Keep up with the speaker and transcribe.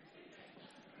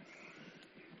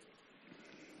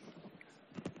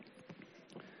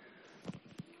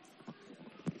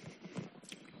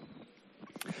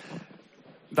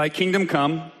Thy kingdom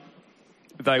come,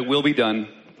 thy will be done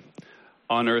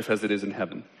on earth as it is in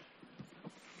heaven.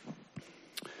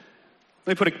 Let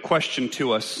me put a question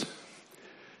to us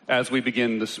as we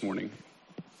begin this morning.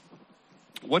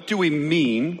 What do we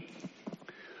mean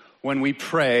when we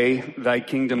pray, thy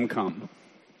kingdom come?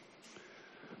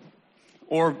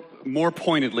 Or more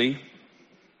pointedly,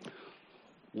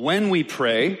 when we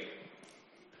pray,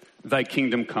 thy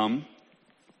kingdom come,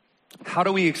 how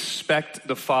do we expect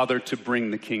the Father to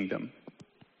bring the kingdom?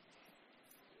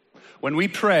 When we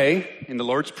pray, in the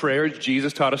Lord's Prayer,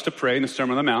 Jesus taught us to pray in the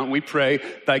Sermon on the Mount, we pray,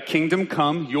 thy kingdom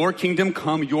come,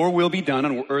 your will be done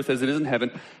on earth as it is in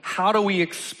heaven. How do we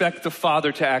expect the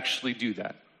Father to actually do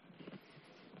that?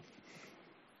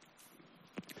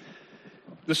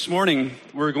 This morning,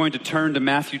 we're going to turn to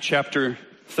Matthew chapter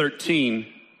 13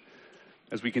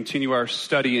 as we continue our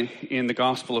study in the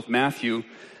Gospel of Matthew.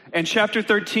 And chapter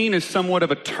 13 is somewhat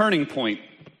of a turning point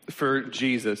for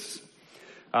Jesus.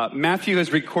 Matthew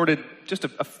has recorded just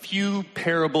a few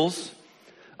parables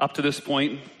up to this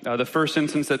point. The first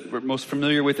instance that we're most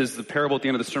familiar with is the parable at the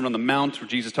end of the Sermon on the Mount, where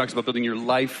Jesus talks about building your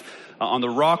life on the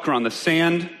rock or on the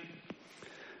sand.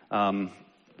 But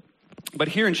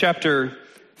here in chapter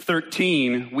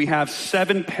 13, we have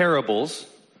seven different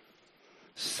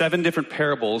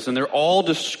parables, and they're all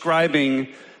describing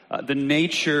the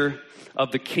nature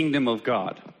of the kingdom of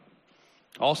God.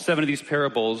 All seven of these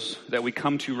parables that we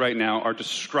come to right now are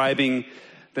describing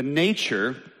the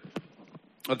nature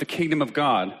of the kingdom of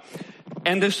God.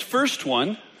 And this first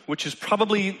one, which is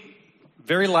probably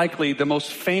very likely the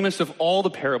most famous of all the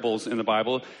parables in the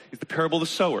Bible, is the parable of the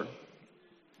sower.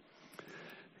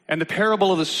 And the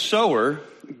parable of the sower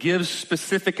gives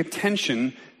specific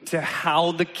attention to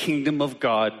how the kingdom of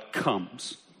God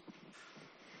comes.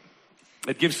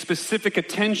 It gives specific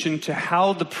attention to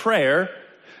how the prayer,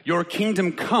 your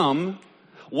kingdom come,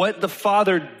 what the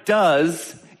Father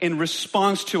does in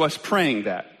response to us praying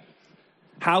that.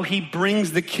 How he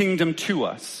brings the kingdom to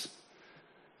us.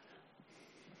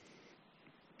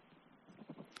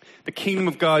 The kingdom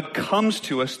of God comes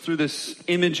to us through this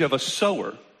image of a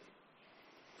sower.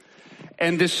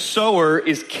 And this sower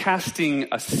is casting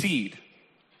a seed.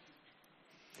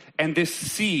 And this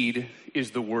seed is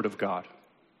the Word of God.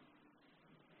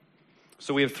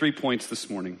 So we have 3 points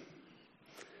this morning.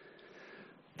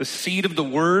 The seed of the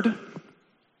Word,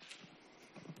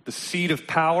 the seed of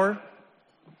power,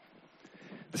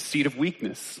 the seed of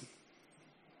weakness.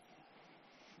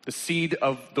 The seed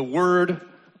of the Word,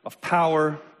 of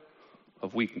power,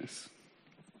 of weakness.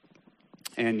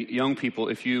 And young people,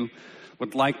 if you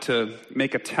would like to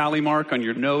make a tally mark on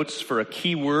your notes for a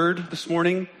key word this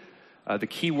morning, the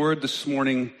key word this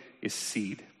morning is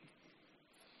seed.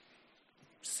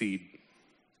 Seed.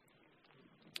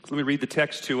 So let me read the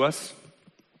text to us.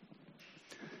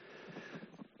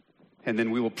 And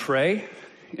then we will pray,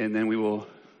 and then we will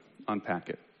unpack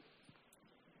it.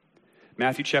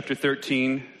 Matthew chapter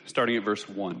 13, starting at verse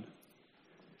 1.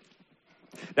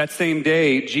 That same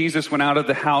day, Jesus went out of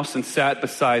the house and sat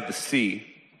beside the sea.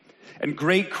 And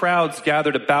great crowds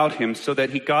gathered about him, so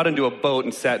that he got into a boat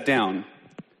and sat down.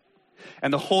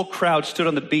 And the whole crowd stood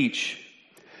on the beach.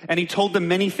 And he told them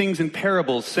many things in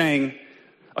parables, saying,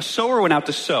 a sower went out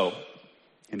to sow.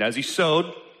 And as he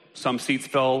sowed, some seeds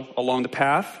fell along the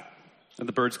path, and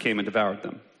the birds came and devoured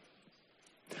them.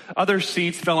 Other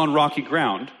seeds fell on rocky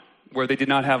ground, where they did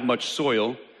not have much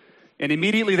soil, and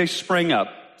immediately they sprang up,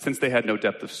 since they had no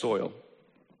depth of soil.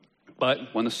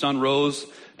 But when the sun rose,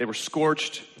 they were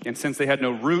scorched, and since they had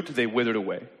no root, they withered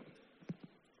away.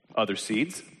 Other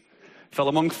seeds fell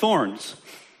among thorns,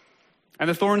 and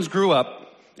the thorns grew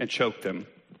up and choked them.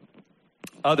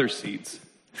 Other seeds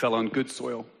fell on good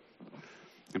soil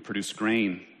and produced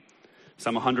grain,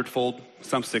 some 100-fold,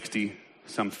 some 60,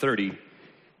 some 30.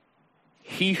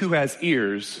 He who has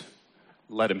ears,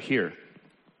 let him hear.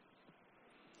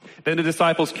 Then the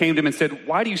disciples came to him and said,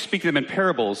 why do you speak to them in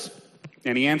parables?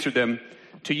 And he answered them,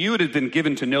 to you it has been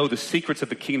given to know the secrets of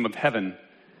the kingdom of heaven,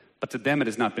 but to them it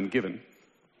has not been given.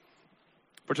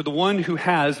 For to the one who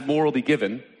has more will be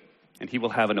given, and he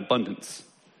will have an abundance.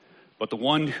 But the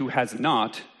one who has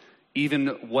not, even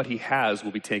what he has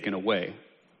will be taken away.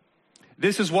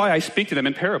 This is why I speak to them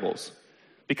in parables,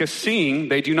 because seeing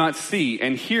they do not see,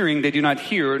 and hearing they do not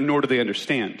hear, nor do they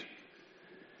understand.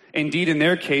 Indeed, in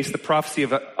their case, the prophecy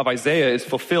of Isaiah is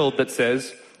fulfilled that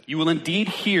says, you will indeed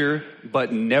hear,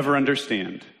 but never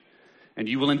understand. And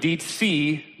you will indeed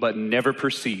see, but never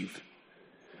perceive.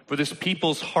 For this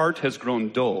people's heart has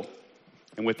grown dull,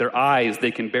 and with their eyes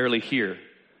they can barely hear,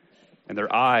 and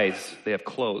their eyes they have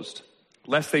closed,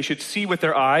 lest they should see with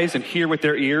their eyes and hear with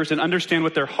their ears and understand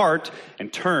with their heart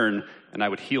and turn, and I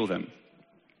would heal them.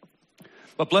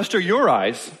 But blessed are your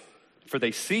eyes, for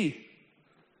they see,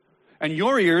 and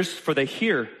your ears, for they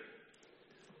hear.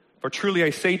 For truly I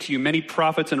say to you, many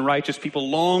prophets and righteous people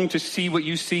long to see what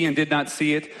you see and did not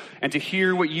see it, and to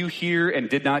hear what you hear and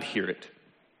did not hear it.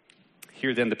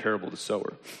 Hear then the parable of the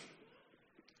sower.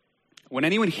 When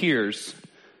anyone hears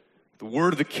the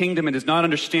word of the kingdom and does not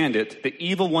understand it, the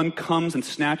evil one comes and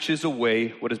snatches away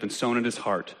what has been sown in his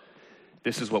heart.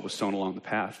 This is what was sown along the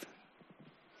path.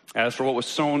 As for what was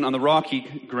sown on the rocky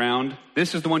ground,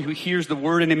 this is the one who hears the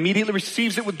word and immediately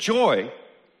receives it with joy.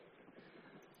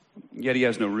 Yet he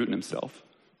has no root in himself,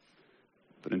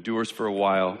 but endures for a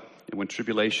while, and when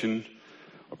tribulation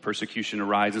or persecution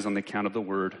arises on the account of the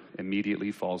word,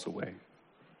 immediately falls away.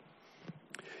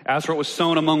 As for what was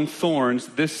sown among thorns,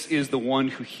 this is the one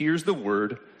who hears the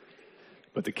word,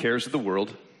 but the cares of the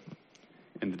world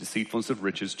and the deceitfulness of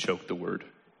riches choke the word,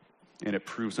 and it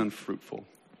proves unfruitful.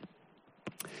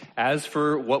 As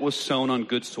for what was sown on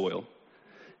good soil,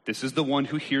 this is the one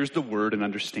who hears the word and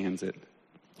understands it.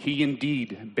 He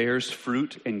indeed bears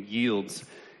fruit and yields,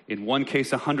 in one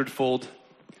case 100-fold,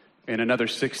 in another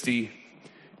 60,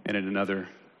 and in another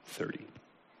 30.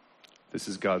 This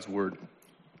is God's word. Would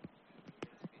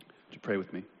you pray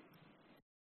with me?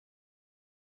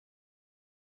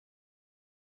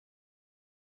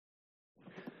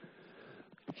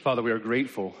 Father, we are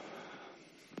grateful.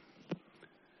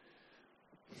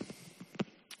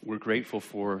 We're grateful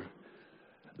for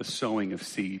the sowing of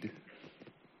seed.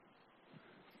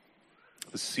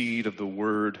 The seed of the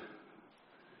word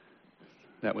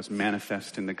that was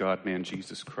manifest in the God-man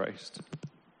Jesus Christ.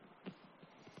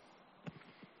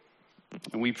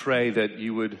 And we pray that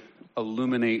you would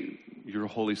illuminate your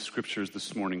holy scriptures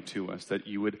this morning to us, that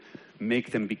you would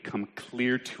make them become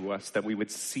clear to us, that we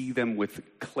would see them with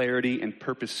clarity and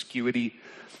perspicuity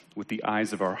with the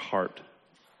eyes of our heart.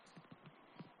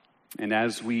 And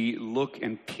as we look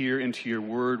and peer into your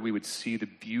word, we would see the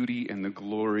beauty and the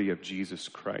glory of Jesus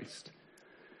Christ.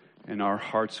 And our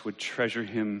hearts would treasure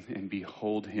him and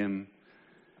behold him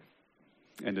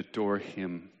and adore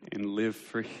him and live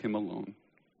for him alone.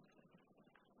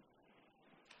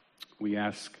 We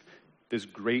ask this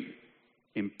great,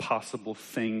 impossible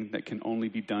thing that can only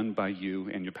be done by you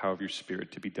and your power of your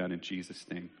Spirit to be done in Jesus'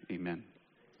 name. Amen.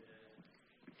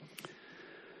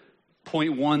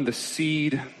 Point 1, the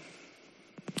seed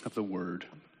of the word.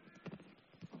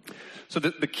 So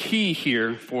the key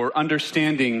here for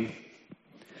understanding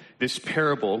this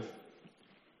parable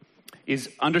is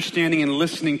understanding and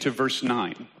listening to verse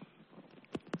 9.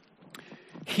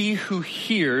 He who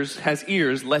hears, has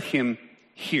ears, let him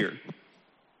hear.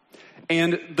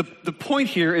 And the point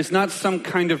here is not some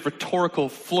kind of rhetorical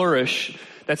flourish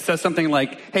that says something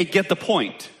like, hey, get the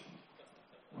point.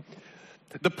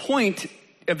 The point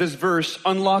of this verse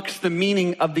unlocks the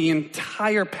meaning of the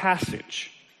entire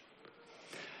passage.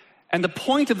 And the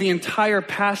point of the entire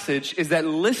passage is that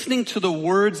listening to the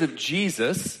words of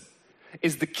Jesus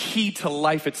is the key to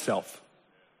life itself.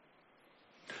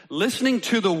 Listening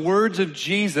to the words of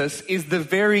Jesus is the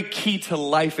very key to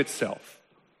life itself.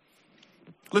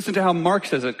 Listen to how Mark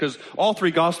says it, because all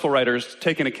three gospel writers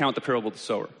take into account the parable of the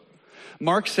sower.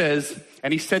 Mark says,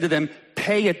 and he said to them,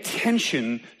 pay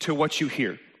attention to what you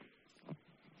hear.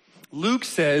 Luke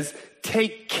says,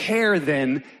 take care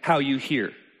then how you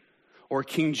hear. Or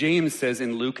King James says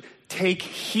in Luke, take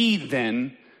heed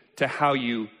then to how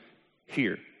you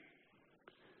hear.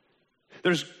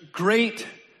 There's great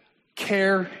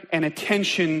care and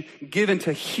attention given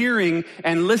to hearing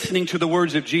and listening to the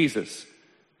words of Jesus.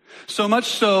 So much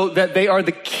so that they are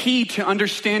the key to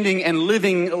understanding and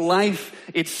living life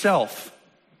itself.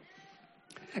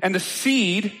 And the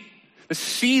seed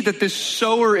that this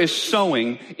sower is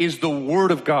sowing is the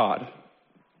word of God.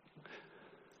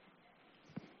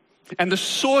 And the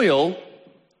soil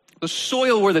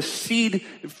where the seed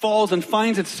falls and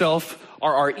finds itself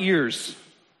are our ears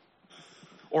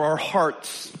or our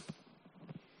hearts.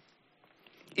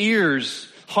 Ears,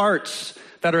 hearts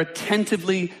that are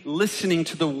attentively listening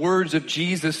to the words of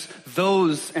Jesus,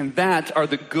 those and that are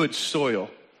the good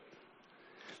soil.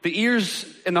 The ears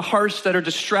and the hearts that are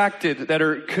distracted, that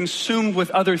are consumed with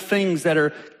other things, that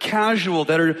are casual,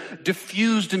 that are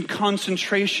diffused in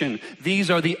concentration,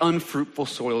 these are the unfruitful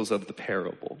soils of the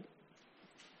parable.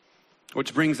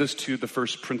 Which brings us to the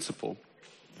first principle.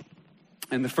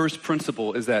 And the first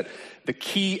principle is that the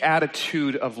key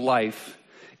attitude of life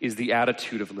is the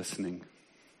attitude of listening.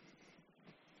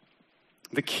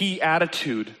 The key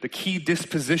attitude, the key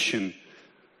disposition,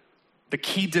 the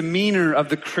key demeanor of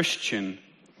the Christian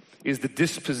is the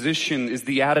disposition, is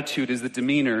the attitude, is the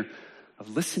demeanor of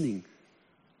listening.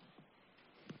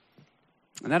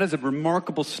 And that is a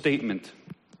remarkable statement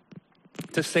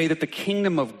to say that the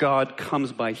kingdom of God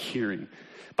comes by hearing,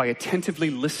 by attentively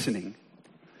listening.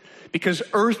 Because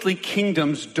earthly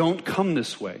kingdoms don't come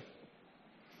this way.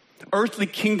 Earthly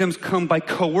kingdoms come by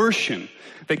coercion.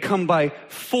 They come by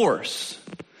force.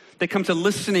 They come to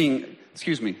listening,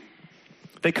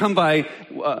 They come by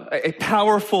a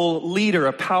powerful leader,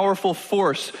 a powerful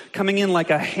force coming in like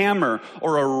a hammer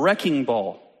or a wrecking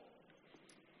ball.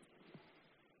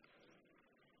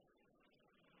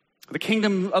 The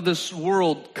kingdom of this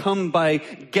world come by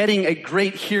getting a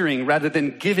great hearing rather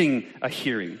than giving a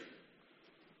hearing.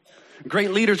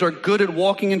 Great leaders are good at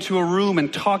walking into a room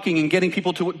and talking and getting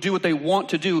people to do what they want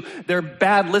to do. They're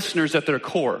bad listeners at their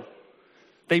core.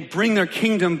 They bring their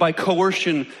kingdom by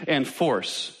coercion and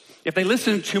force. If they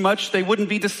listened too much, they wouldn't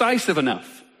be decisive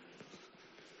enough.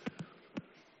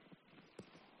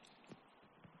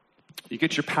 You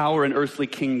get your power in earthly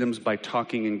kingdoms by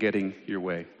talking and getting your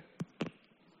way.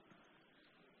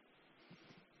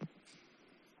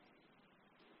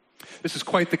 This is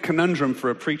quite the conundrum for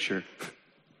a preacher.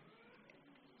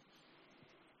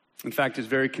 In fact, it's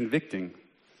very convicting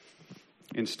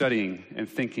in studying and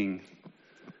thinking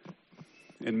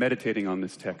and meditating on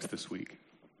this text this week.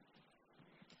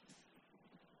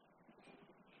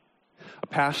 A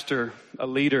pastor, a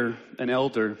leader, an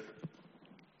elder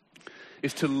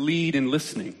is to lead in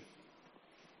listening.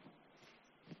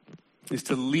 Is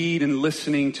to lead in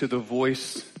listening to the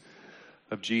voice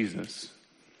of Jesus.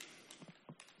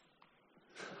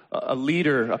 A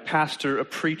leader, a pastor, a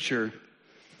preacher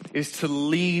is to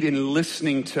lead in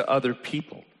listening to other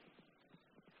people.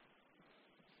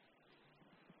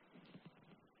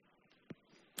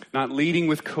 Not leading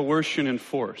with coercion and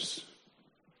force.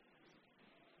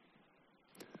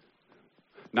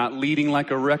 Not leading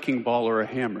like a wrecking ball or a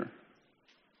hammer.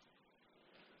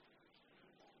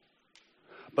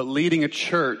 But leading a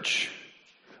church,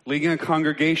 leading a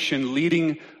congregation,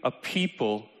 leading a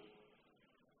people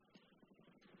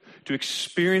to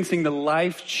experiencing the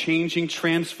life-changing,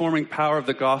 transforming power of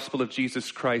the gospel of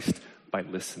Jesus Christ by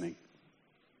listening.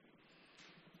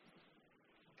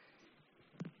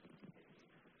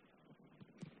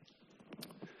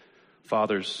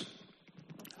 Fathers,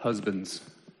 husbands,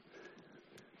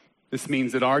 this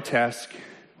means that our task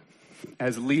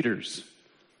as leaders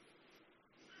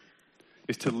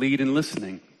is to lead in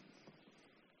listening.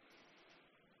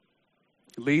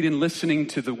 Lead in listening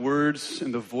to the words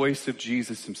and the voice of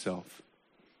Jesus himself.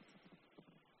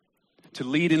 To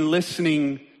lead in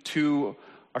listening to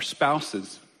our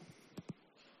spouses.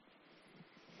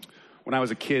 When I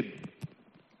was a kid,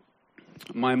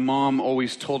 my mom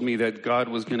always told me that God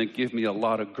was going to give me a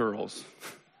lot of girls.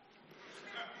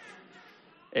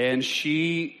 And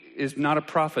she is not a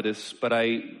prophetess, but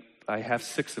I have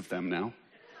 6 of them now.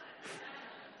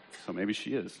 So maybe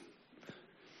she is.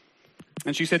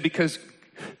 And she said, because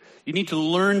you need to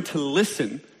learn to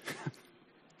listen.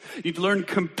 You need to learn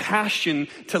compassion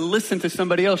to listen to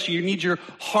somebody else. You need your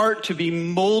heart to be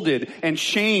molded and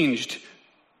changed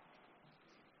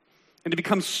and to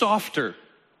become softer.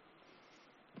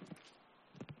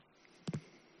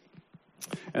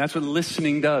 And that's what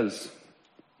listening does.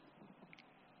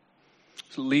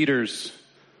 So leaders,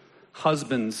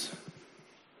 husbands,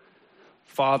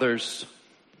 fathers,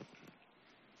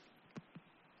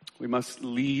 we must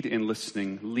lead in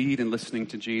listening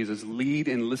to Jesus, lead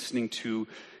in listening to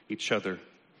each other,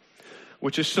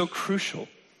 which is so crucial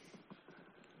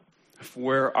for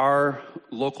where our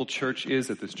local church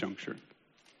is at this juncture.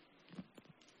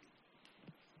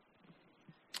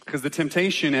 Because the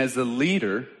temptation as a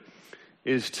leader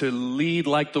is to lead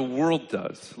like the world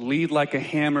does, lead like a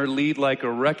hammer, lead like a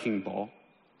wrecking ball,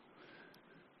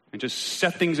 and just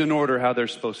set things in order how they're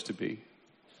supposed to be.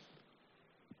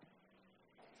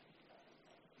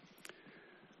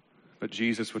 But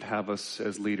Jesus would have us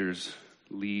as leaders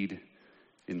lead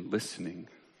in listening.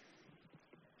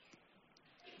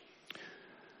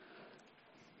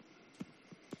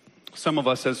 Some of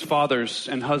us as fathers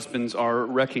and husbands are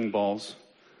wrecking balls.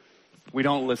 We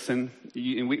don't listen.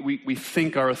 We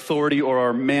think our authority or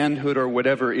our manhood or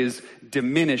whatever is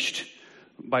diminished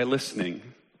by listening.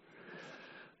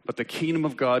 But the kingdom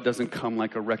of God doesn't come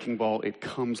like a wrecking ball. It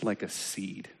comes like a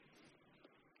seed.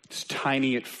 It's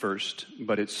tiny at first,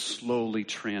 but it slowly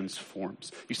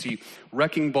transforms. You see,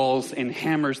 wrecking balls and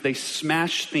hammers, they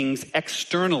smash things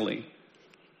externally.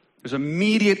 There's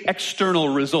immediate external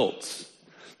results.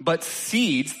 But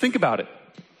seeds, think about it.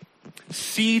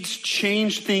 Seeds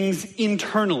change things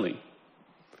internally.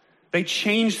 They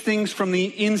change things from the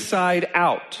inside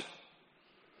out.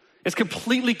 It's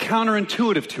completely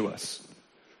counterintuitive to us.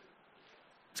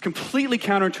 It's completely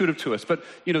counterintuitive to us, but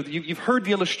you've heard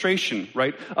the illustration,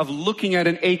 right, of looking at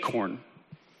an acorn.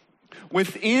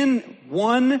 Within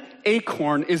one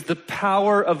acorn is the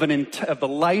power of the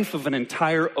life of an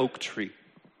entire oak tree.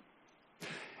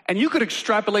 And you could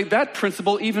extrapolate that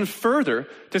principle even further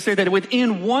to say that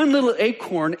within one little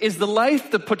acorn is the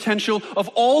life, the potential of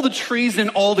all the trees in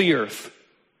all the earth.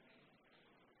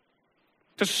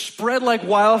 To spread like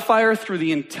wildfire through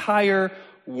the entire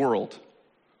world.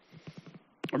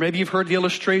 Or maybe you've heard the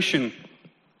illustration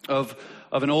of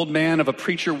an old man, of a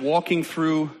preacher walking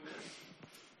through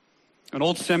an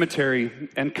old cemetery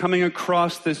and coming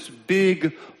across this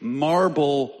big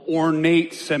marble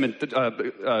ornate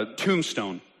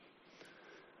tombstone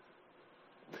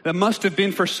that must have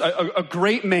been for a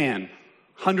great man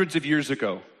hundreds of years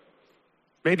ago.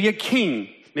 Maybe a king,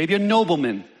 maybe a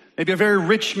nobleman, maybe a very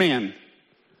rich man.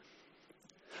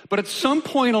 But at some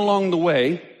point along the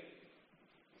way,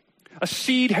 a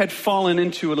seed had fallen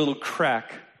into a little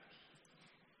crack.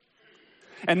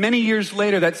 And many years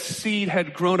later, that seed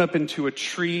had grown up into a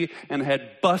tree and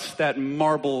had bust that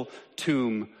marble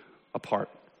tomb apart.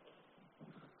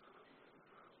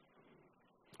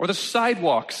 Or the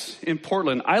sidewalks in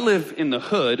Portland. I live in the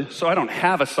hood, so I don't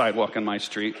have a sidewalk on my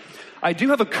street. I do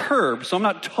have a curb, so I'm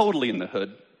not totally in the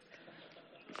hood.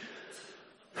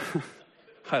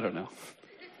 I don't know.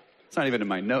 It's not even in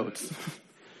my notes.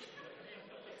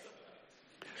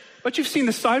 But you've seen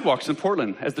the sidewalks in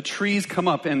Portland as the trees come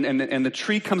up and the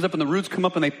tree comes up and the roots come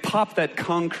up and they pop that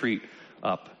concrete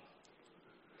up.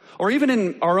 Or even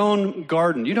in our own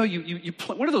garden. You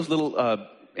what are those little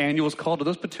annuals called? Are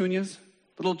those petunias?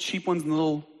 The little cheap ones and the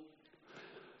little...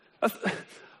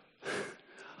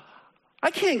 I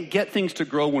can't get things to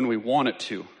grow when we want it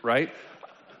to, right?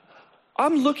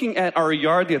 I'm looking at our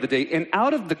yard the other day, and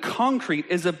out of the concrete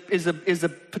is a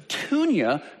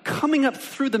petunia coming up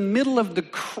through the middle of the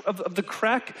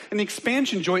crack and the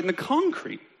expansion joint in the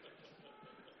concrete.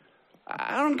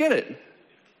 I don't get it.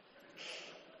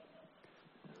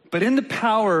 But in the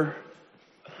power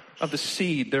of the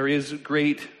seed, there is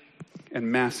great and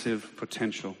massive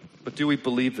potential. But do we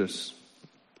believe this?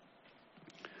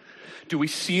 Do we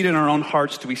see it in our own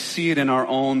hearts? Do we see it in our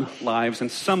own lives?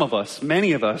 And some of us,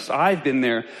 many of us, I've been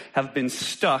there, have been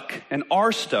stuck and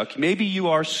are stuck. Maybe you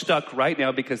are stuck right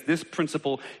now because this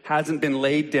principle hasn't been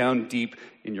laid down deep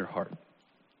in your heart.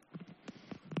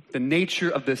 The nature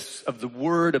of the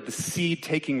word, of the seed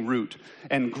taking root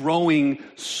and growing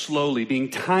slowly, being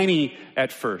tiny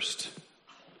at first.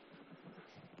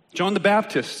 John the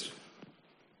Baptist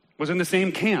was in the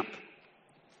same camp.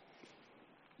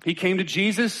 He came to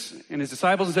Jesus and his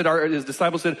disciples said,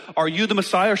 "Are you the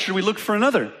Messiah or should we look for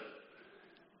another?"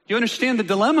 You understand the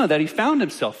dilemma that he found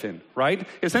himself in, right?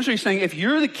 Essentially he's saying, if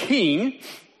you're the king,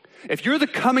 if you're the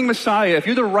coming Messiah, if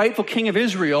you're the rightful king of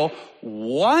Israel,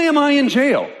 why am I in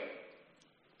jail?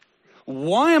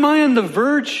 Why am I on the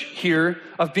verge here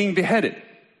of being beheaded?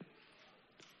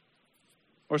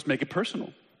 Or let's make it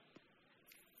personal.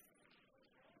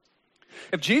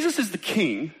 If Jesus is the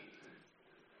king,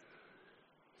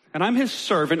 and I'm his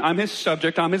servant, I'm his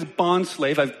subject, I'm his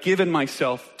bondslave, I've given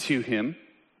myself to him,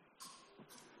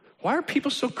 why are people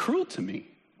so cruel to me?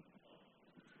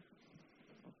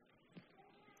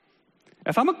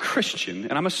 If I'm a Christian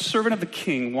and I'm a servant of the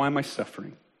king, why am I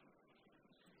suffering?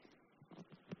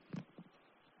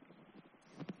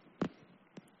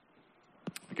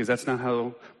 Because that's not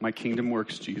how my kingdom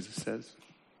works, Jesus says.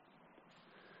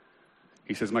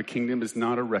 He says, my kingdom is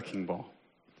not a wrecking ball.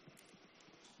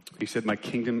 He said, my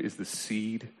kingdom is the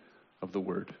seed of the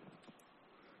word.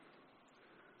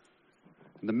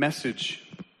 And the message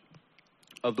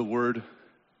of the word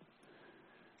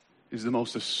is the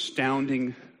most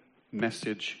astounding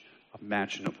message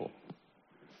imaginable.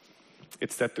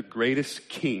 It's that the greatest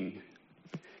king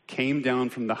came down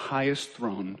from the highest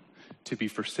throne to be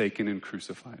forsaken and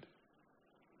crucified.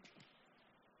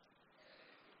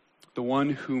 The one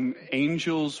whom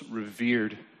angels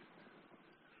revered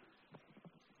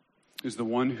is the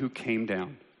one who came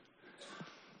down.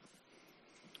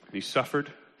 And he suffered,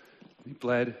 and he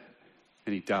bled,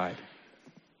 and he died.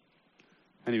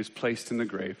 And he was placed in the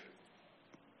grave.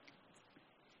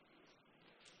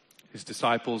 His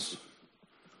disciples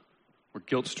were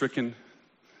guilt-stricken.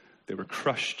 They were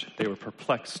crushed. They were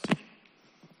perplexed.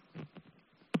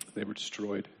 They were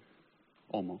destroyed,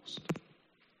 almost.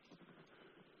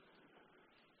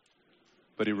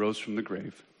 But he rose from the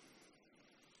grave.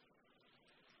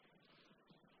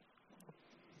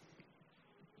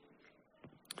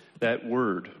 That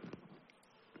word,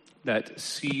 that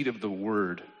seed of the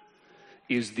word,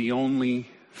 is the only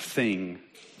thing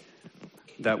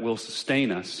that will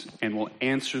sustain us and will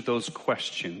answer those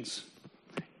questions.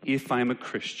 If I'm a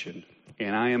Christian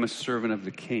and I am a servant of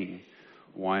the King,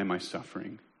 why am I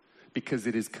suffering? Because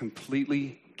it is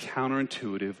completely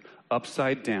counterintuitive,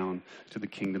 upside down to the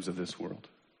kingdoms of this world.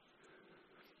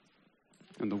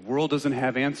 And the world doesn't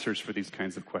have answers for these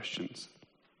kinds of questions.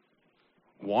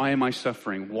 Why am I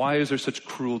suffering? Why is there such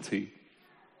cruelty?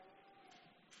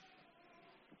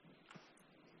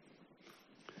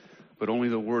 But only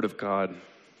the Word of God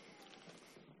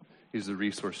is the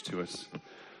resource to us.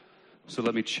 So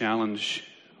let me challenge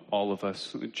all of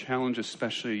us, challenge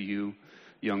especially you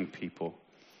young people,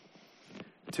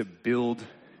 to build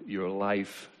your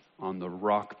life on the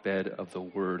rock bed of the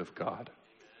Word of God.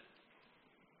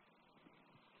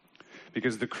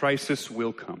 Because the crisis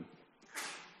will come.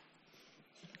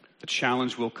 The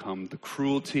challenge will come. The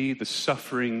cruelty, the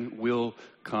suffering will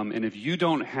come. And if you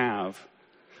don't have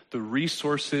the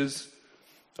resources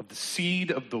of the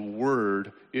seed of the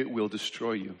Word, it will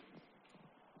destroy you.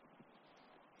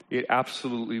 It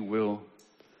absolutely will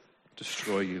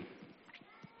destroy you.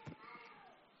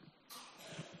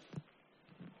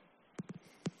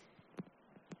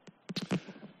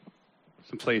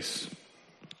 Someplace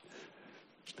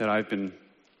that I've been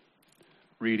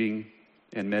reading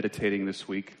and meditating this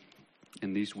week,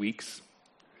 in these weeks,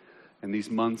 and these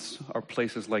months, are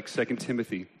places like 2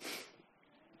 Timothy,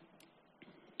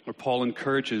 where Paul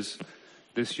encourages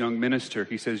this young minister.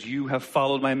 He says, you have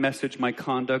followed my message, my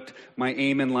conduct, my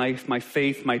aim in life, my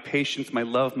faith, my patience, my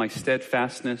love, my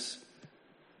steadfastness,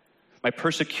 my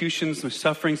persecutions, my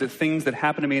sufferings, the things that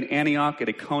happened to me in Antioch, at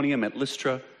Iconium, at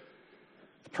Lystra,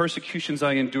 the persecutions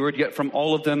I endured, yet from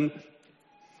all of them,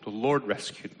 the Lord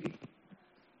rescued me.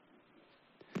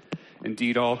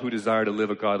 Indeed, all who desire to live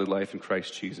a godly life in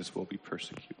Christ Jesus will be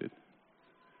persecuted.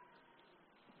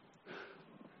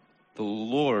 The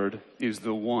Lord is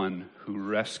the one who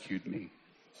rescued me,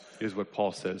 is what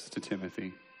Paul says to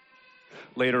Timothy.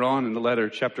 Later on in the letter,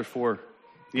 chapter 4,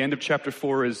 the end of chapter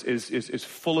 4 is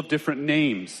full of different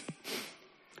names.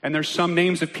 And there's some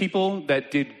names of people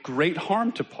that did great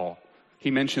harm to Paul. He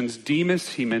mentions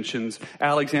Demas, he mentions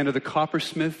Alexander the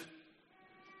coppersmith.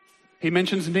 He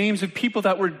mentions names of people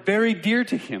that were very dear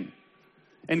to him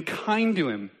and kind to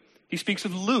him. He speaks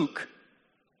of Luke.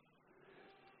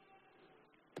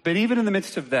 But even in the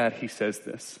midst of that, he says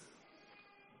this.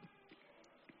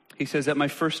 He says, at my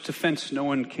first offense, no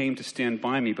one came to stand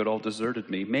by me, but all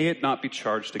deserted me. May it not be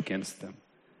charged against them.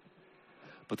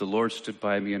 But the Lord stood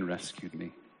by me and rescued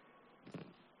me,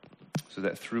 so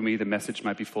that through me the message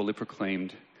might be fully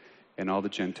proclaimed and all the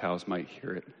Gentiles might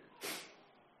hear it.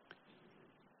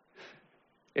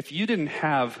 If you didn't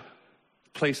have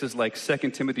places like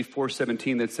 2 Timothy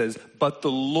 4:17 that says, but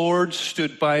the Lord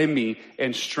stood by me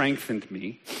and strengthened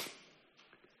me,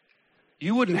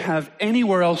 you wouldn't have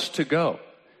anywhere else to go.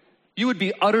 You would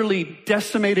be utterly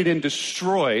decimated and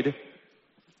destroyed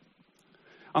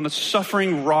on the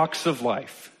suffering rocks of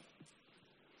life.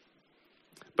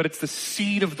 But it's the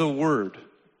seed of the Word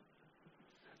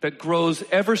that grows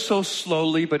ever so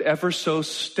slowly but ever so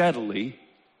steadily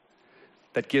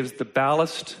that gives the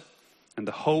ballast and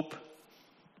the hope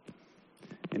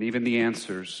and even the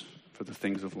answers for the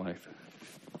things of life.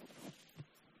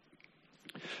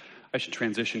 I should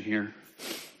transition here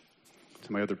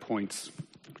to my other points.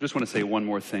 I just want to say one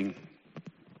more thing.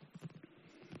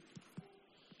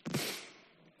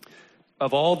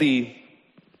 Of all the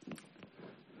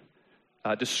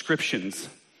descriptions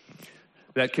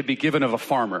that could be given of a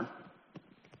farmer,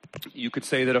 you could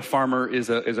say that a farmer is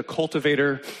a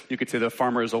cultivator. You could say that a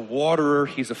farmer is a waterer.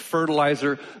 He's a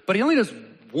fertilizer. But he only does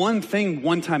one thing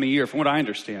one time a year, from what I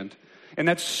understand, and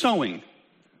that's sowing.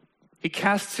 He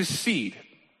casts his seed.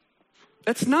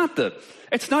 It's not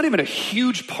even a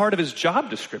huge part of his job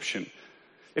description.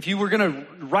 If you were going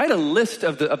to write a list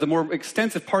of the more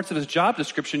extensive parts of his job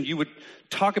description, you would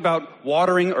talk about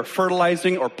watering or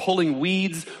fertilizing or pulling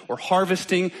weeds or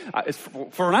harvesting.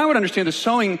 For what I would understand, the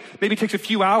sowing maybe takes a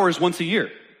few hours once a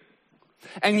year.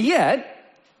 And yet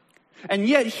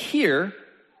here,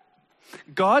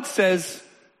 God says,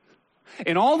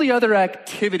 in all the other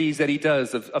activities that he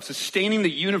does of sustaining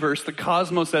the universe, the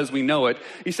cosmos as we know it,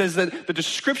 he says that the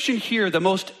description here, the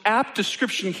most apt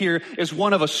description here, is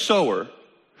one of a sower,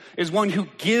 is one who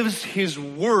gives his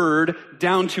word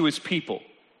down to his people.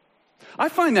 I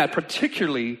find that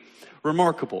particularly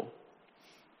remarkable,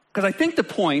 because I think the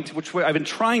point, which I've been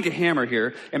trying to hammer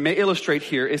here and may illustrate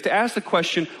here, is to ask the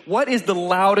question, what is the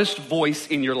loudest voice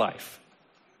in your life?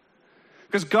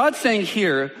 Because God's saying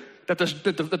here that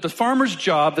the farmer's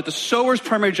job, that the sower's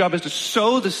primary job is to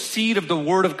sow the seed of the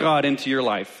Word of God into your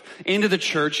life, into the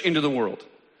church, into the world.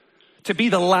 to be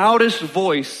the loudest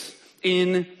voice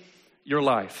in your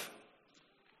life.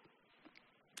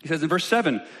 He says in verse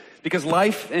 7, because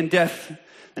life and death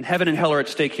and heaven and hell are at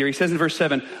stake here. He says in verse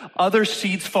 7, other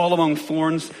seeds fall among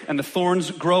thorns, and the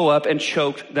thorns grow up and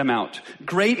choke them out.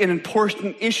 Great and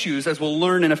important issues, as we'll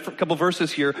learn in a couple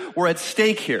verses here, were at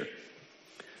stake here.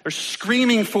 They're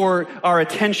screaming for our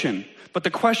attention. But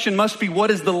the question must be,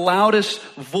 what is the loudest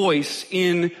voice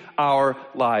in our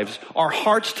lives? Our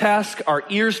heart's task, our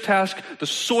ear's task, the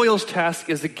soil's task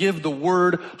is to give the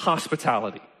word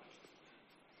hospitality.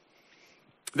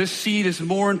 This seed is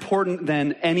more important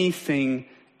than anything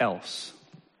else.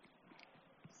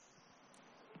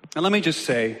 And let me just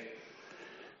say,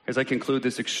 as I conclude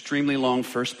this extremely long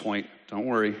first point, don't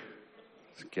worry,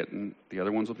 the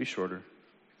other ones will be shorter.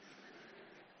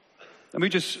 Let me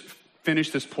just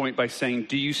finish this point by saying,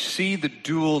 do you see the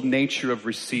dual nature of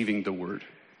receiving the word?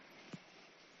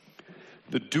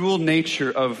 The dual nature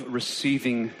of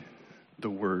receiving the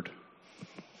word.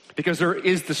 Because there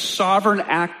is the sovereign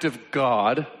act of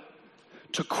God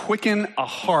to quicken a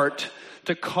heart,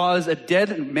 to cause a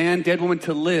dead man, dead woman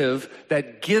to live,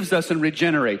 that gives us and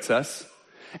regenerates us.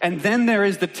 And then there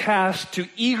is the task to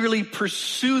eagerly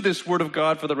pursue this word of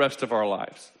God for the rest of our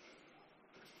lives.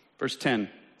 Verse 10.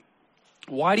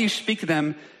 Why do you speak to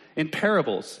them in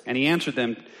parables? And he answered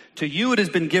them, to you it has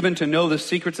been given to know the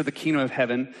secrets of the kingdom of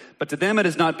heaven, but to them it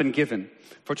has not been given.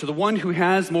 For to the one who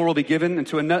has, more will be given, and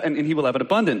he will have an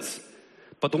abundance.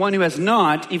 But the one who has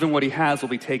not, even what he has will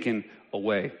be taken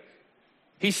away.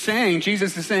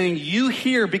 Jesus is saying, you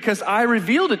hear because I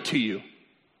revealed it to you.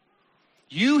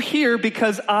 You hear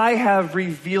because I have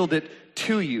revealed it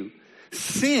to you.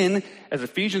 Sin, as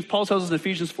Paul tells us in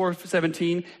Ephesians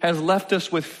 4:17, has left us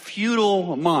with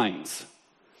futile minds.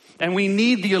 And we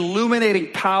need the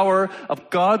illuminating power of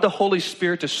God the Holy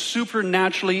Spirit to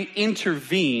supernaturally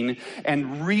intervene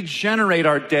and regenerate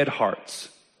our dead hearts.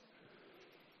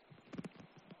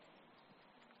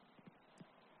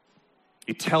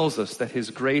 He tells us that his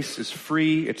grace is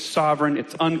free, it's sovereign,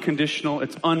 it's unconditional,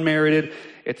 it's unmerited,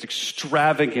 it's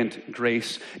extravagant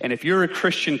grace. And if you're a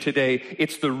Christian today,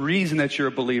 it's the reason that you're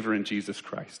a believer in Jesus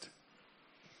Christ.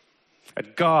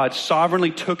 That God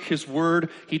sovereignly took his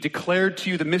word, he declared to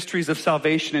you the mysteries of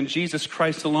salvation in Jesus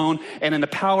Christ alone, and in the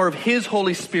power of his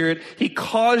Holy Spirit, he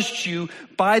caused you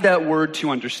by that word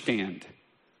to understand.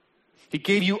 He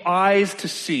gave you eyes to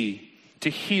see, to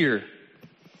hear,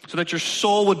 so that your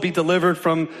soul would be delivered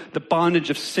from the bondage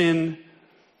of sin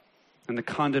and the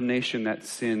condemnation that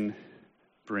sin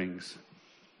brings.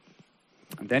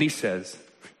 And then he says,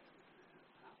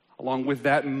 along with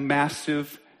that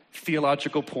massive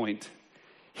theological point,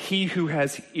 he who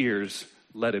has ears,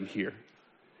 let him hear.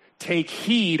 Take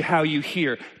heed how you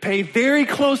hear. Pay very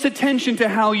close attention to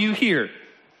how you hear.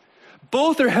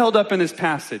 Both are held up in this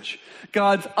passage.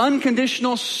 God's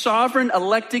unconditional, sovereign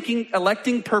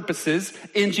electing purposes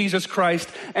in Jesus Christ,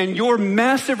 and your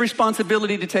massive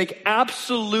responsibility to take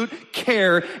absolute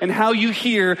care in how you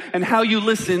hear and how you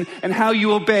listen and how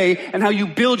you obey and how you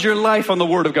build your life on the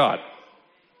Word of God.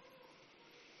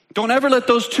 Don't ever let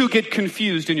those two get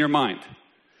confused in your mind.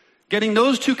 Getting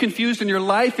those two confused in your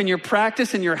life, in your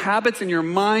practice, in your habits, in your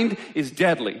mind is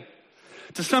deadly.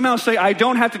 To somehow say, I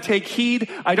don't have to take heed,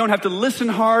 I don't have to listen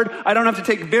hard, I don't have to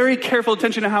take very careful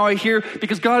attention to how I hear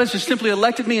because God has just simply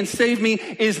elected me and saved me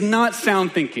is not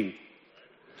sound thinking.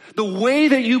 The way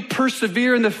that you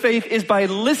persevere in the faith is by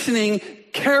listening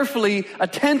carefully,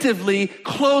 attentively,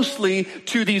 closely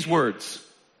to these words.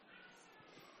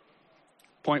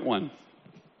 Point 1.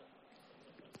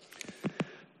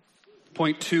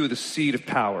 Point 2, the seed of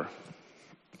power.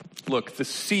 Look, the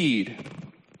seed,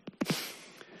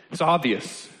 it's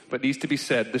obvious, but needs to be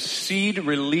said. The seed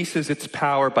releases its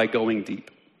power by going deep.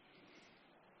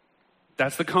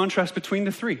 That's the contrast between the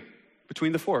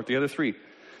other three.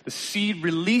 The seed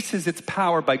releases its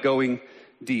power by going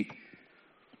deep.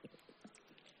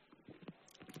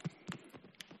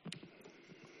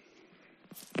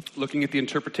 Looking at the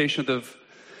interpretation of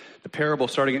the parable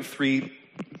starting at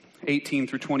 3:18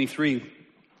 through 23,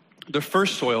 the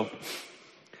first soil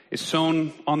is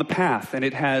sown on the path and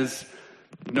it has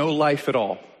no life at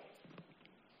all.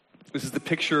 This is the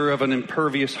picture of an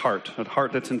impervious heart, a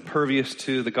heart that's impervious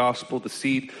to the gospel. The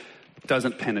seed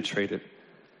doesn't penetrate it.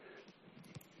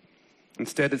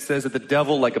 Instead, it says that the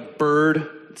devil, like a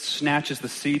bird, snatches the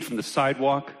seed from the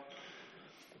sidewalk,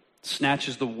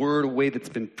 snatches the word away that's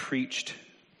been preached.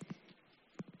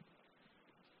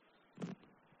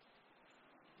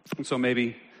 And so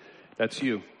maybe that's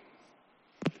you.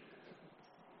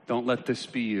 Don't let this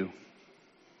be you.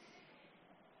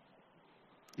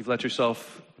 You've let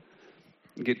yourself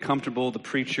get comfortable. The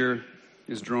preacher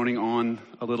is droning on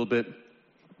a little bit.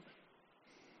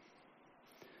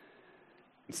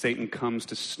 And Satan comes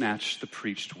to snatch the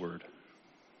preached word.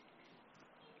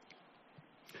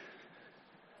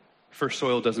 First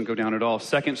soil doesn't go down at all.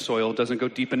 Second soil doesn't go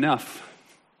deep enough.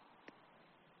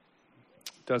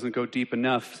 Doesn't go deep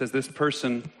enough. It says this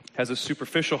person has a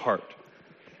superficial heart.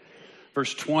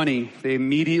 Verse 20, they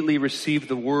immediately receive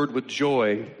the word with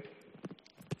joy,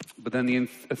 but then the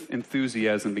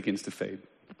enthusiasm begins to fade.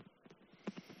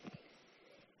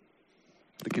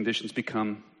 The conditions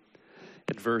become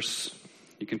adverse.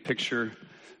 You can picture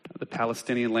the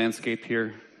Palestinian landscape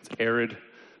here. It's arid.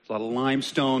 There's a lot of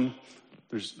limestone.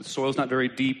 The soil's not very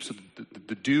deep, so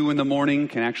the dew in the morning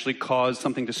can actually cause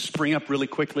something to spring up really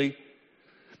quickly.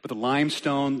 But the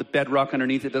limestone, the bedrock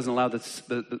underneath it doesn't allow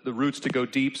the roots to go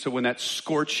deep. So when that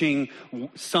scorching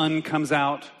sun comes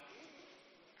out,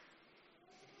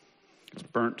 it's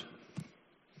burnt.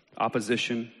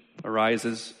 Opposition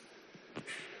arises.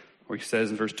 Or he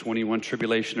says in verse 21,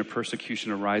 tribulation or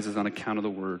persecution arises on account of the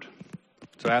word.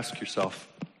 So ask yourself,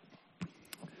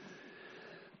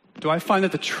 do I find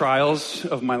that the trials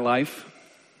of my life,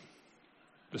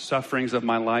 the sufferings of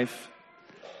my life,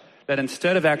 that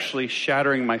instead of actually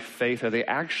shattering my faith, are they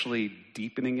actually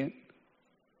deepening it?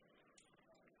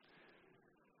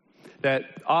 That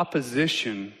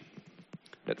opposition,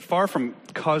 that far from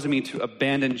causing me to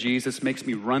abandon Jesus, makes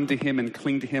me run to him and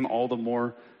cling to him all the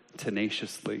more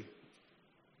tenaciously.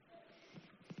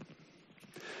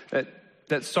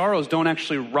 That sorrows don't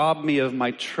actually rob me of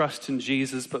my trust in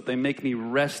Jesus, but they make me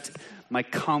rest my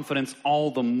confidence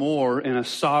all the more in a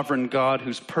sovereign God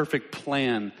whose perfect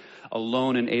plan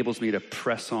alone enables me to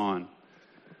press on,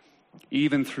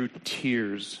 even through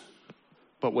tears,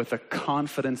 but with a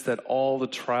confidence that all the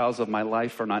trials of my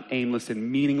life are not aimless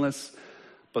and meaningless,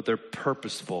 but they're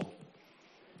purposeful,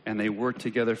 and they work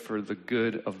together for the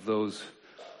good of those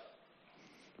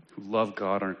who love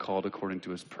God and are called according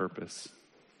to his purpose.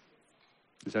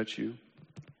 Is that you?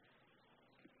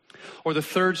 Or the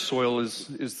third soil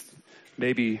is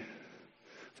maybe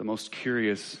the most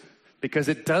curious, because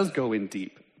it does go in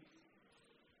deep.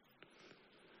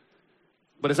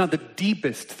 But it's not the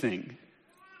deepest thing.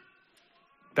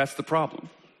 That's the problem.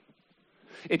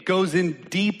 It goes in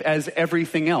deep as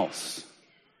everything else.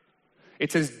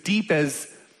 It's as deep as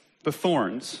the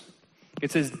thorns.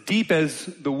 It's as deep as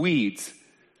the weeds.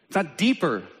 It's not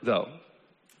deeper, though.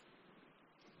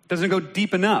 It doesn't go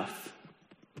deep enough.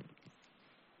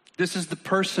 This is the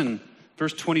person,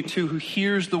 verse 22, who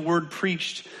hears the word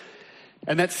preached,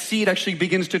 and that seed actually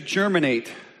begins to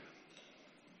germinate.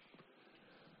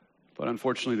 But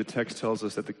unfortunately, the text tells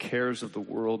us that the cares of the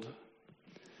world,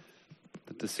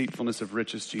 the deceitfulness of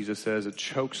riches, Jesus says, it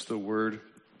chokes the word,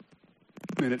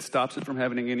 and it stops it from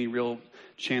having any real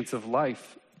chance of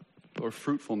life or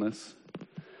fruitfulness.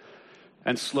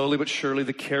 And slowly but surely,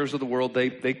 the cares of the world,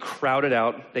 they crowd it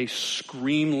out. They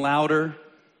scream louder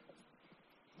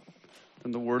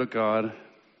than the word of God,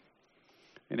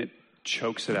 and it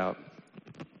chokes it out.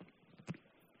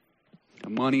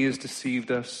 Money has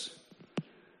deceived us.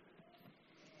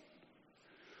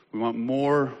 We want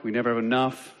more, we never have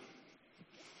enough,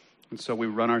 and so we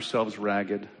run ourselves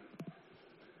ragged,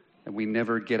 and we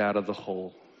never get out of the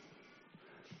hole.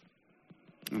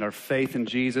 And our faith in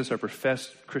Jesus, our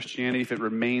professed Christianity, if it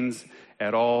remains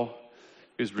at all,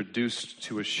 is reduced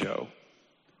to a show.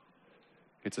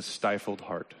 It's a stifled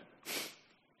heart.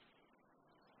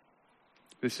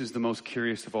 This is the most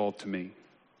curious of all to me.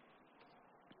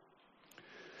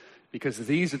 Because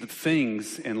these are the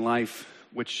things in life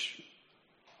which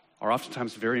are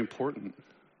oftentimes very important.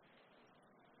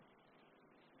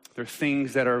 They're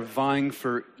things that are vying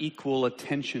for equal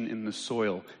attention in the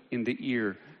soil, in the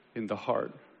ear, in the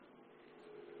heart.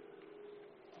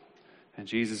 And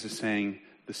Jesus is saying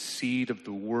the seed of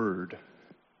the word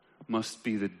must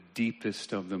be the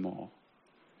deepest of them all.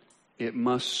 It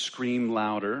must scream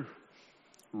louder,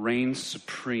 reign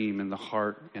supreme in the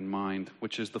heart and mind,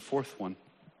 which is the fourth one.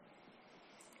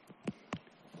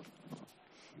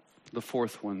 The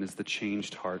fourth one is the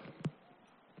changed heart.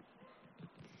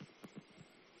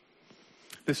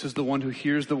 This is the one who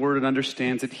hears the word and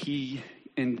understands that he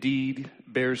indeed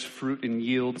bears fruit and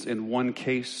yields, in one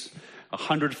case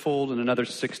 100-fold, in another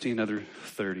 60, another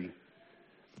 30.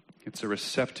 It's a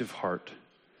receptive heart.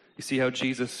 You see how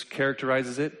Jesus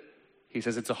characterizes it? He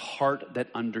says it's a heart that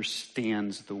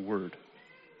understands the word.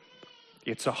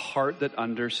 It's a heart that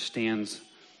understands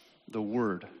the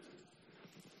word.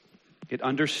 It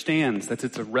understands that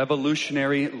it's a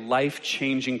revolutionary,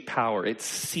 life-changing power. It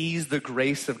sees the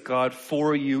grace of God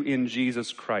for you in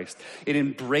Jesus Christ. It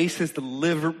embraces the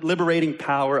liberating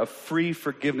power of free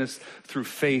forgiveness through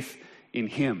faith in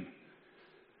him.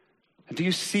 And do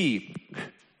you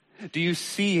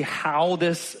see how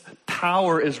this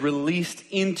power is released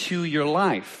into your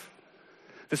life?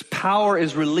 This power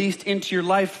is released into your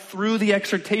life through the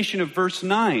exhortation of verse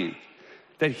 9,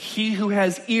 that he who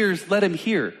has ears, let him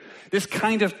hear. This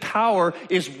kind of power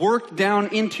is worked down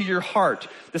into your heart.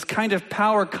 This kind of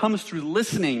power comes through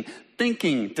listening,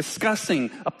 thinking,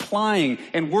 discussing, applying,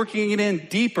 and working it in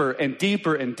deeper and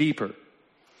deeper and deeper.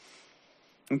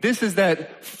 And this is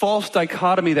that false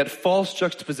dichotomy, that false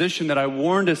juxtaposition that I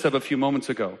warned us of a few moments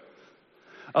ago,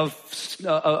 of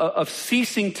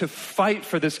ceasing to fight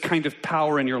for this kind of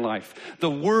power in your life. The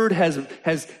word has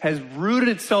rooted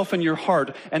itself in your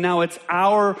heart, and now it's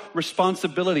our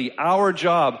responsibility, our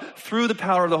job, through the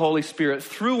power of the Holy Spirit,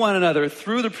 through one another,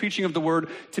 through the preaching of the word,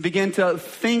 to begin to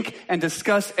think and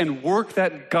discuss and work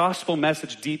that gospel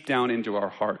message deep down into our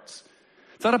hearts.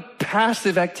 It's not a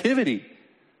passive activity.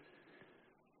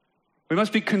 We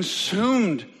must be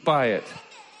consumed by it.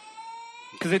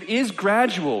 Because it is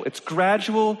gradual. It's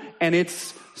gradual and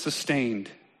it's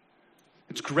sustained.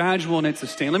 It's gradual and it's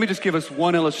sustained. Let me just give us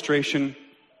one illustration.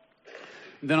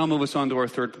 Then I'll move us on to our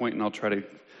third point and I'll try to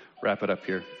wrap it up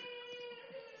here.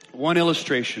 One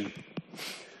illustration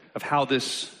of how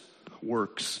this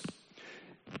works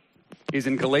is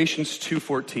in Galatians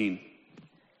 2:14.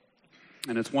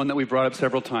 And it's one that we brought up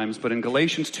several times. But in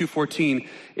Galatians 2:14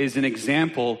 is an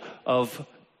example of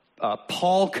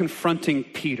Paul confronting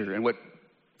Peter. And what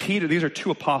Peter, these are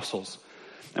two apostles.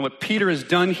 And what Peter has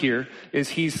done here is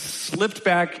he's slipped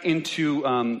back into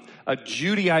a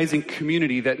Judaizing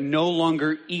community that no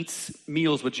longer eats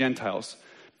meals with Gentiles.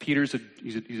 Peter's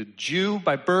he's a Jew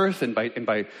by birth and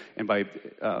by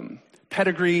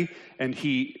pedigree, and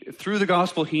he, through the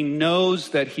gospel, he knows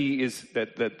that he is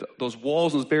that those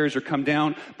walls and those barriers are come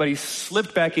down, but he's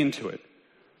slipped back into it.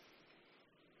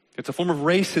 It's a form of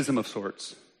racism of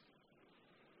sorts.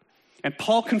 And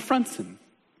Paul confronts him.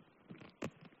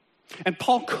 And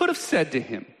Paul could have said to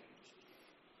him,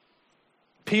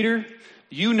 Peter,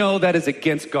 you know that is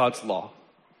against God's law.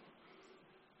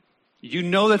 You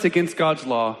know that's against God's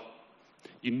law.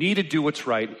 You need to do what's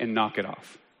right and knock it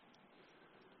off.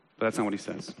 But that's not what he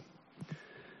says.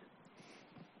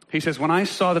 He says, when I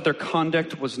saw that their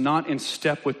conduct was not in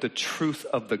step with the truth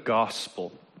of the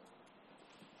gospel,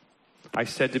 I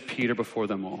said to Peter before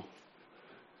them all.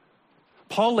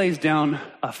 Paul lays down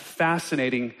a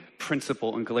fascinating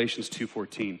principle in Galatians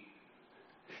 2:14.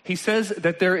 He says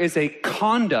that there is a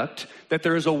conduct, that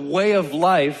there is a way of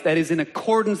life that is in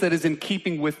accordance, that is in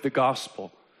keeping with the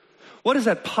gospel. What does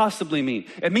that possibly mean?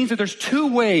 It means that there's two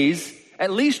ways,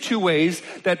 at least two ways,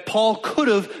 that Paul could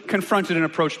have confronted and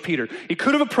approached Peter. He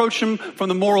could have approached him from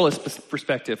the moralist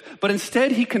perspective, but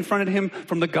instead he confronted him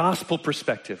from the gospel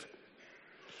perspective.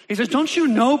 He says, don't you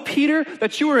know, Peter,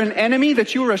 that you were an enemy,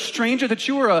 that you were a stranger, that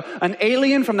you were an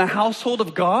alien from the household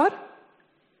of God?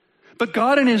 But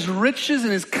God in his riches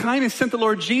and his kindness sent the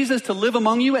Lord Jesus to live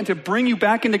among you and to bring you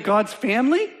back into God's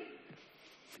family?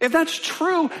 If that's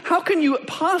true, how can you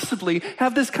possibly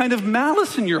have this kind of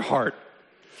malice in your heart?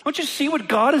 Don't you see what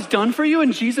God has done for you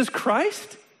in Jesus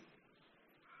Christ?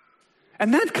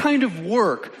 And that kind of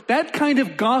work, that kind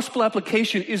of gospel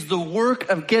application is the work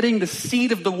of getting the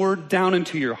seed of the word down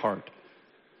into your heart.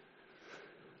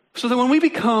 So that when we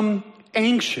become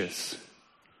anxious,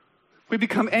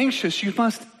 you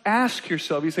must ask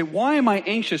yourself, you say, why am I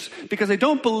anxious? Because I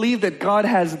don't believe that God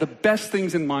has the best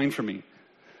things in mind for me.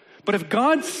 But if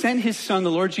God sent his son,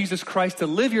 the Lord Jesus Christ, to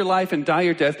live your life and die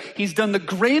your death, he's done the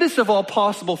greatest of all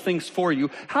possible things for you.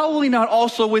 How will he not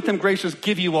also with him gracious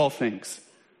give you all things?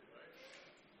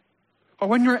 Or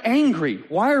when you're angry,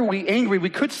 why are we angry? We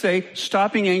could say,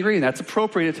 stop being angry, and that's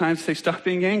appropriate at times to say, stop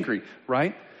being angry,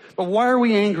 right? But why are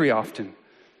we angry often?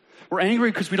 We're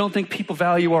angry because we don't think people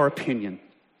value our opinion.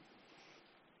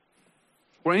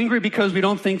 We're angry because we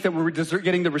don't think that we're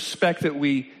getting the respect that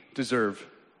we deserve.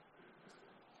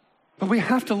 But we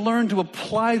have to learn to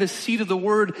apply the seed of the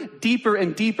word deeper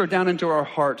and deeper down into our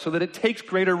heart so that it takes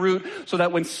greater root, so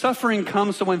that when suffering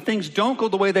comes, so when things don't go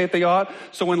the way that they ought,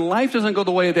 so when life doesn't go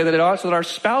the way that it ought, so that our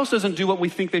spouse doesn't do what we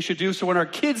think they should do, so when our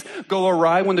kids go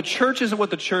awry, when the church isn't what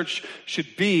the church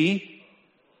should be,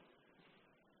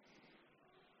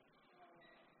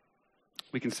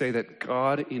 we can say that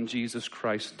God in Jesus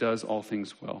Christ does all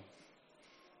things well.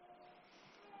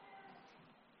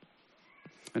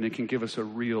 And it can give us a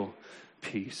real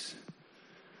peace.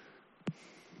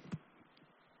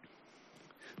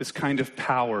 This kind of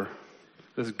power,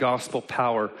 this gospel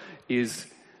power, is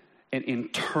an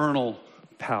internal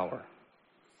power.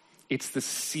 It's the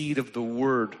seed of the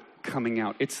word coming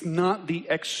out. It's not the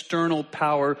external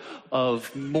power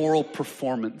of moral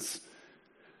performance.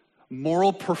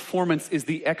 Moral performance is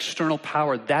the external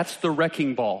power. That's the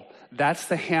wrecking ball. That's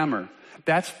the hammer.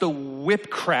 That's the whip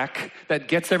crack that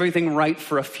gets everything right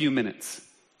for a few minutes.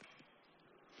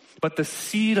 But the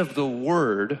seed of the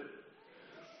word,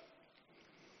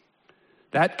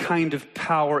 that kind of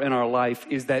power in our life,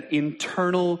 is that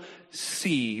internal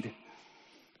seed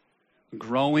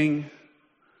growing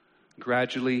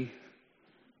gradually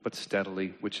but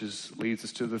steadily, which leads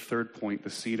us to the third point, the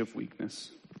seed of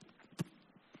weakness.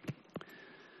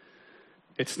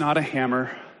 It's not a hammer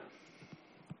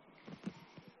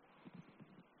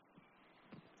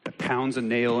that pounds a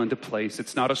nail into place.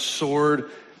 It's not a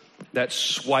sword that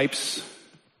swipes.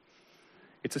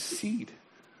 It's a seed.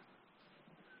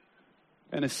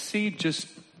 And a seed just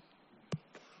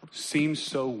seems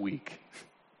so weak.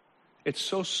 It's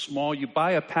so small. You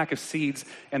buy a pack of seeds,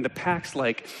 and the pack's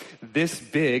like this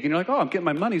big, and you're like, oh, I'm getting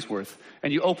my money's worth.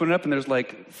 And you open it up, and there's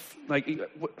like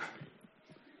what?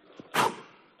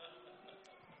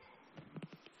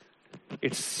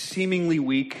 It's seemingly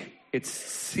weak. It's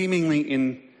seemingly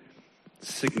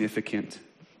insignificant.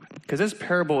 Because this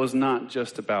parable is not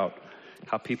just about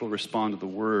how people respond to the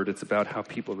word. It's about how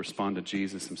people respond to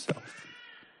Jesus himself.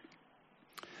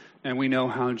 And we know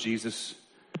how Jesus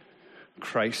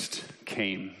Christ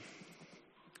came.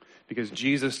 Because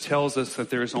Jesus tells us that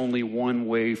there is only one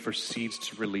way for seeds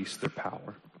to release their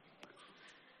power.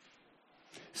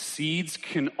 Seeds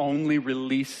can only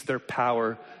release their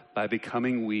power by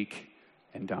becoming weak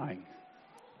and dying.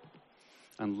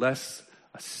 Unless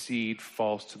a seed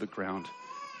falls to the ground,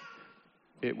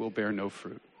 it will bear no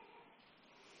fruit.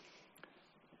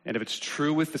 And if it's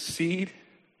true with the seed,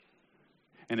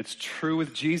 and it's true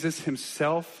with Jesus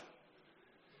himself,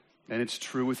 then it's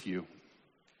true with you,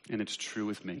 and it's true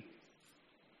with me.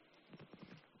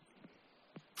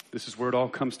 This is where it all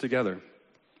comes together.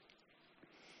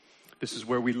 This is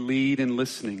where we lead in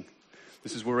listening.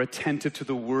 This is where we're attentive to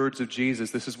the words of Jesus.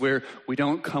 This is where we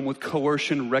don't come with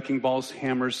coercion, wrecking balls,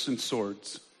 hammers, and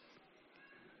swords.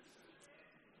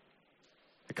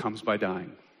 It comes by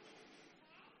dying.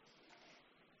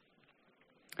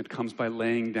 It comes by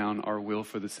laying down our will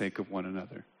for the sake of one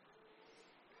another.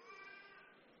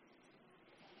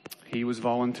 He was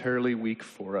voluntarily weak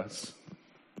for us.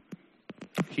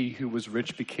 He who was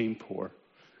rich became poor.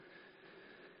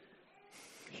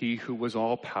 He who was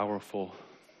all-powerful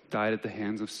died at the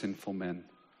hands of sinful men.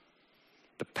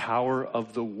 The power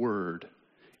of the word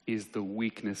is the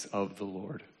weakness of the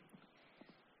Lord.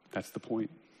 That's the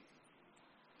point.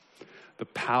 The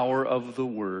power of the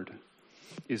word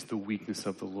is the weakness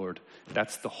of the Lord.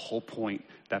 That's the whole point.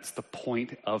 That's the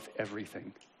point of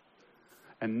everything.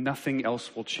 And nothing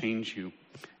else will change you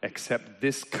except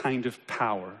this kind of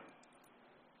power.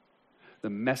 The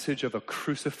message of a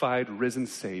crucified, risen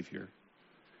Savior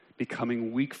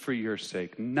becoming weak for your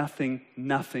sake. Nothing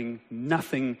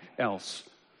else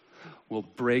will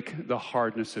break the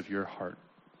hardness of your heart.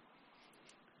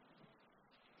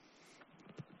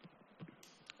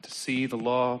 To see the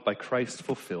law by Christ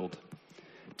fulfilled,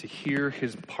 to hear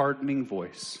his pardoning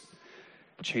voice,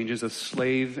 changes a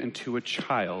slave into a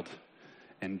child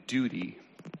and duty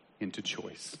into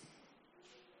choice.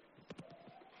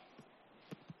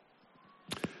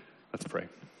 Let's pray.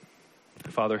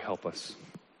 Father, help us.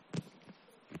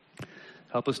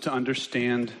 Help us to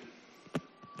understand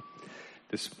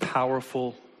this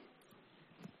powerful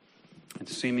and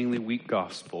seemingly weak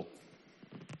gospel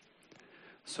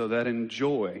so that in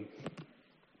joy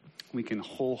we can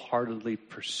wholeheartedly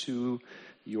pursue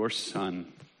your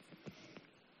Son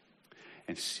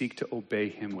and seek to obey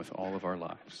him with all of our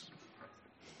lives.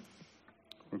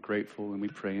 We're grateful and we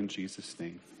pray in Jesus'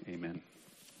 name. Amen.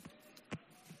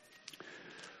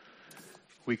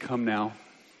 We come now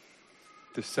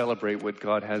to celebrate what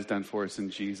God has done for us in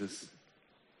Jesus.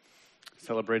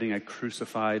 Celebrating a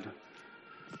crucified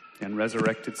and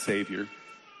resurrected Savior.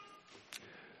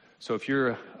 So if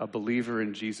you're a believer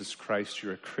in Jesus Christ,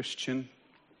 you're a Christian.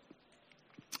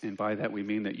 And by that we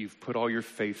mean that you've put all your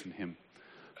faith in him.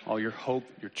 All your hope,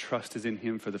 your trust is in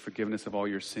him for the forgiveness of all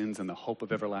your sins and the hope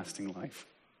of everlasting life.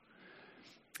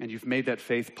 And you've made that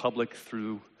faith public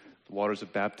through the waters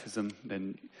of baptism,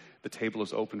 then the table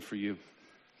is open for you.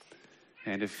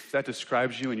 And if that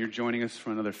describes you and you're joining us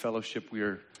for another fellowship,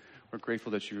 we're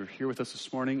grateful that you're here with us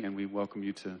this morning, and we welcome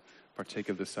you to partake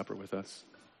of this supper with us.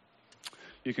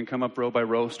 You can come up row by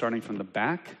row, starting from the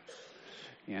back,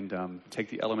 and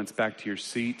take the elements back to your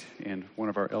seat, and one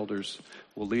of our elders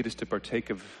will lead us to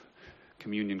partake of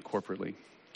communion corporately.